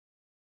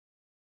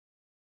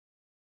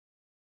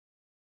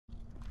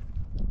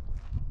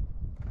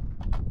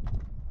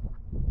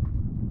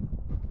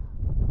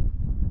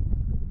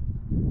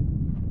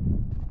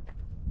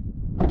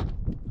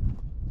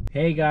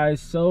Hey guys,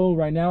 so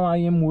right now I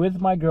am with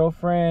my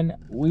girlfriend.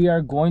 We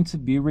are going to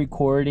be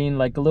recording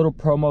like a little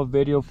promo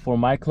video for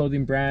my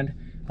clothing brand.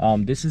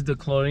 This is the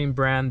clothing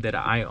brand that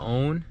I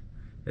own.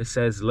 It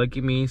says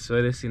Lucky Me,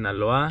 Soy de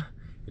Sinaloa.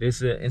 It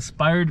is an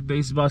inspired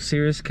baseball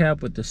series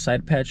cap with the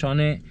side patch on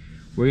it.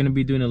 We're gonna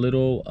be doing a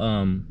little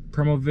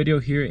promo video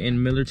here in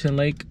Millerton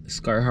Lake,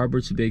 Sky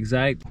Harbor to be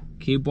exact.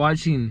 Keep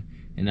watching,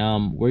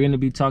 and we're gonna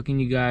be talking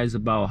to you guys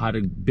about how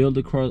to build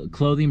a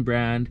clothing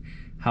brand,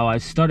 how I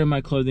started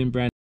my clothing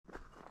brand.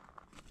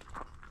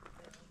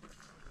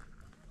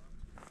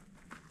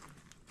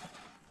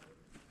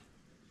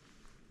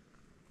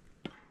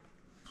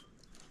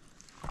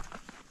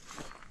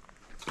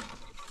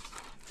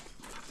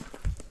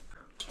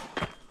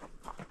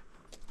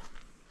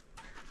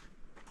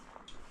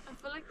 I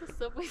feel like the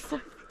subway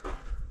stuff.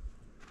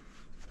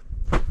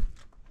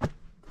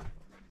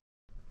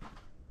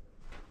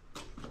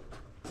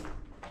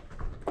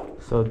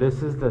 So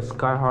this is the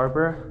Sky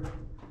Harbor.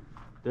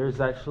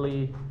 There's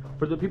actually,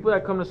 for the people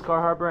that come to Sky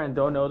Harbor and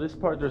don't know this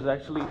part, there's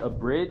actually a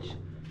bridge,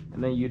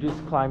 and then you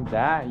just climb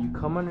that and you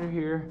come under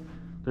here.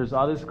 There's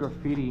all this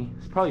graffiti.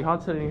 It's probably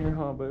haunted in here,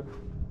 huh, babe?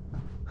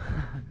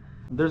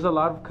 There's a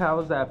lot of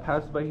cows that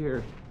pass by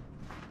here.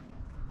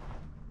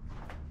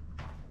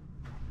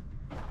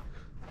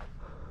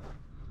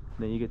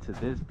 Then you get to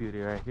this beauty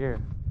right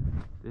here.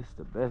 This is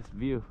the best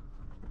view.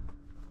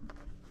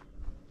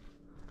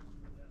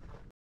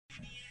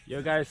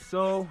 Yo guys,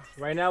 so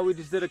right now we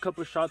just did a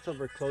couple shots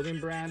of our clothing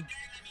brand.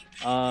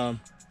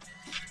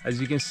 As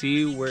you can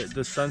see, where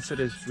the sunset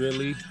is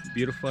really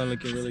beautiful and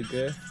looking really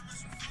good.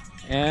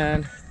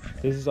 And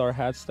this is our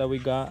hats that we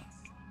got.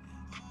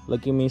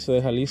 Lucky Me Soy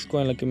de Jalisco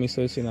and Lucky Me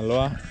Soy de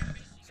Sinaloa.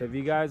 So if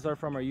you guys are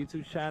from our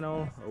YouTube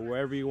channel or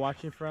wherever you're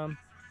watching from,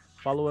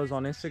 follow us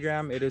on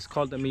Instagram. It is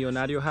called the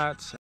Millonario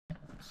Hats.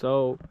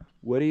 So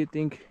what do you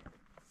think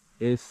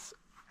is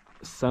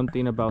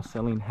something about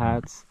selling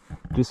hats,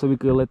 just so we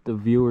could let the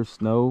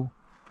viewers know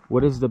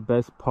what is the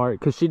best part,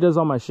 because she does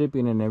all my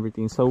shipping and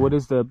everything. So what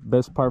is the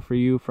best part for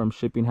you from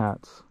shipping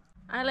hats?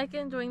 I like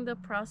enjoying the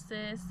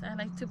process. I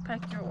like to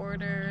pack your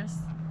orders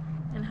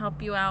and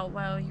help you out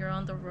while you're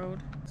on the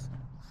road.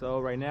 So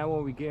right now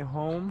when we get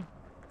home,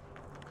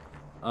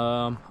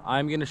 I'm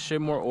gonna ship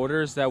more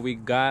orders that we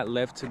got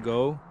left to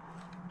go.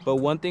 But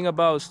one thing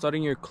about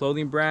starting your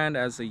clothing brand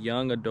as a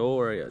young adult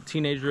or a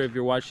teenager, if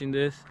you're watching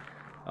this,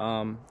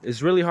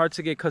 it's really hard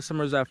to get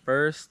customers at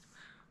first,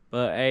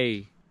 but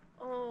hey,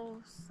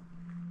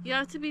 you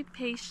have to be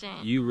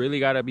patient. You really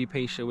gotta be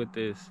patient with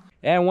this.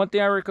 And one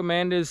thing I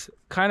recommend is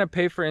kind of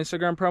pay for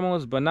Instagram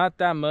promos, but not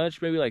that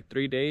much, maybe like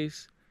 3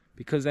 days,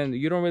 because then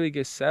you don't really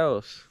get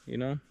sales, you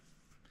know?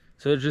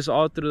 So it's just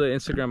all through the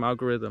Instagram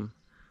algorithm.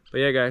 But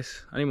yeah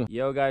guys, animo.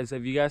 Yo guys,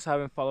 if you guys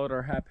haven't followed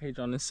our hat page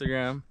on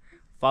Instagram,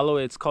 follow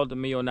it. It's called the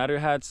Millonario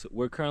Hats.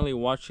 We're currently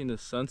watching the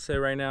sunset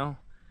right now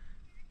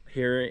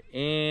here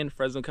in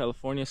Fresno,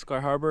 California, Sky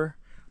Harbor.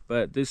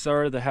 But these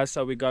are the hats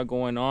that we got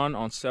going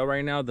on sale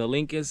right now. The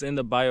link is in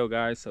the bio,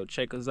 guys, so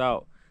check us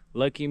out.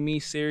 Lucky Me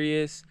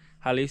Series,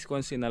 Jalisco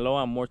and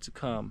Sinaloa, more to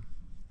come.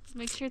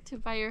 Make sure to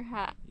buy your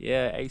hat.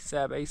 Yeah,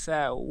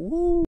 ASAP.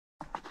 Woo!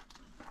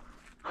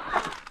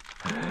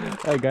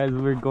 Hey guys,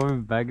 we're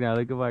going back now.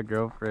 Look at my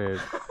girlfriend.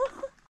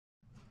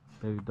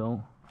 Baby,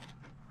 don't.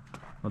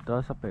 No te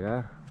vas a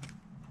pegar.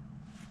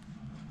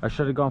 I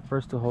should have gone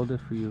first to hold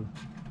it for you.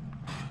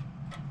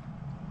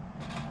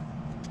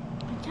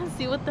 I can't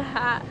see with the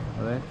hat.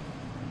 Okay.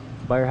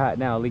 Buy your hat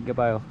now. Link in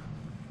bio.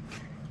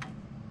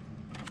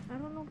 I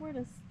don't know where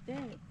to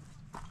stick.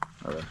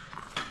 Okay.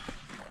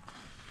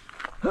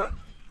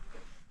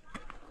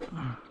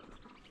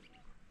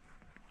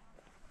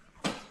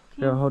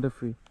 Here, hold it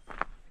for you.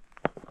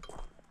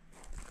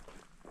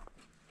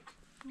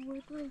 Where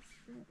do I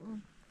stick?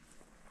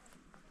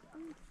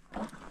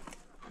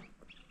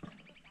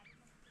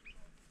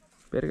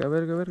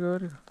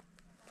 Verga.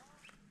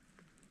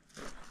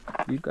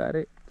 You got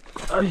it.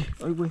 Ay,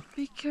 wait.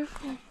 Be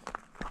careful.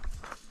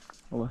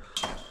 Oh.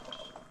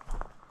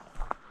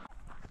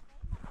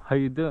 How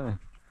you doing?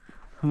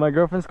 My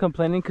girlfriend's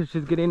complaining because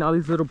she's getting all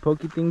these little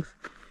pokey things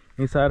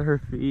inside her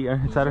feet,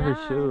 inside of her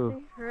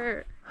shoe. They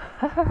hurt.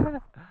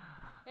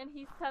 And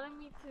he's telling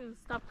me to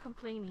stop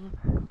complaining.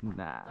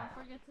 Nah. Don't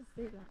forget to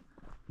say that.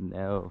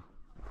 No.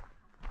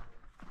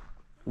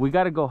 We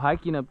gotta go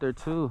hiking up there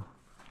too.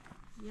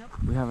 Yep.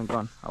 We haven't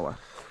gone. Aguas.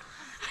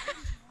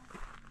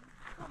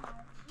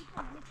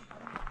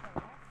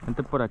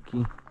 Vente por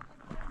aquí.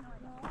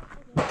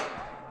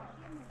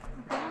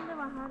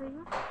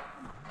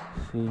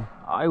 Sí.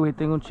 Ay, güey,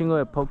 tengo un chingo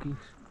de pokis.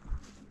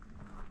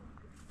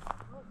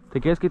 ¿Te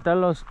quieres quitar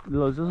los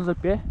dedos del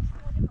pie?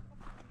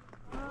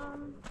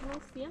 No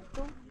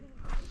siento.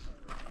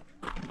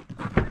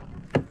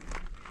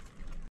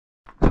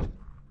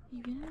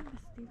 ¿Y viene el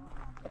vestido?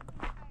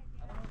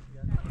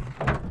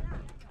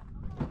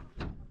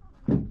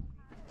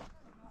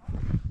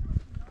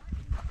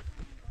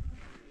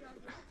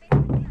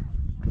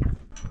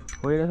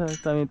 Oye,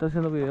 también está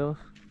haciendo videos.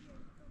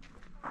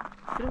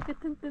 Creo que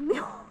te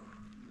entendió.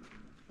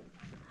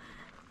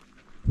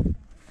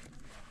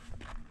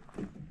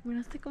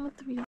 Miraste cómo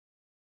te vio.